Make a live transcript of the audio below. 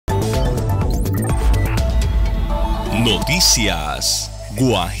Noticias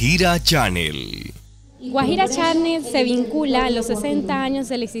Guajira Channel. Guajira Channel se vincula a los 60 años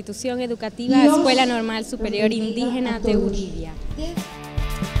de la institución educativa Escuela Normal Superior Indígena de Uribia.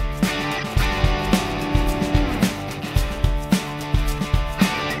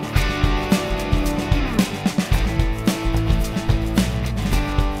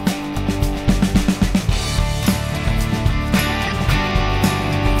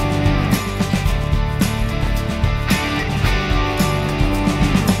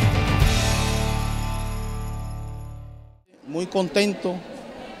 Muy contento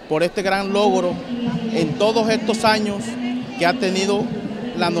por este gran logro en todos estos años que ha tenido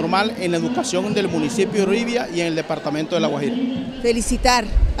la Normal en la educación del municipio de Uribia y en el departamento de La Guajira. Felicitar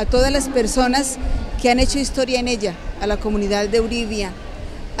a todas las personas que han hecho historia en ella, a la comunidad de Uribia,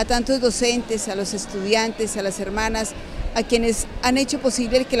 a tantos docentes, a los estudiantes, a las hermanas, a quienes han hecho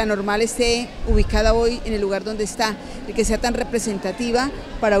posible que la Normal esté ubicada hoy en el lugar donde está, y que sea tan representativa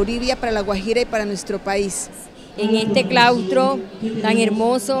para Uribia, para La Guajira y para nuestro país. En este claustro tan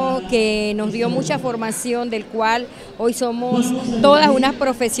hermoso que nos dio mucha formación, del cual hoy somos todas unas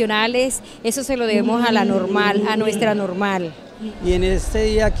profesionales, eso se lo debemos a la Normal, a nuestra Normal. Y en este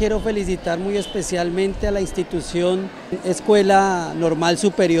día quiero felicitar muy especialmente a la institución Escuela Normal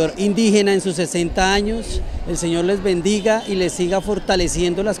Superior Indígena en sus 60 años. El Señor les bendiga y les siga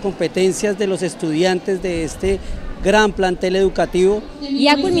fortaleciendo las competencias de los estudiantes de este gran plantel educativo. Y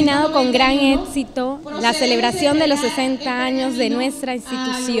ha culminado con gran éxito la celebración de los 60 años de nuestra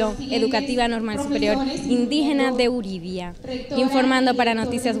institución educativa Normal Superior Indígena de Uribia. Informando para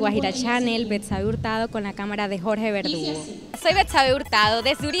Noticias Guajira Channel, Betsabe Hurtado con la cámara de Jorge Verdugo. Soy Betsabe Hurtado,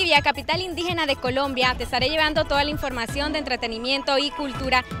 desde Uribia, capital indígena de Colombia, te estaré llevando toda la información de entretenimiento y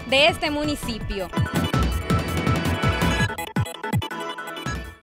cultura de este municipio.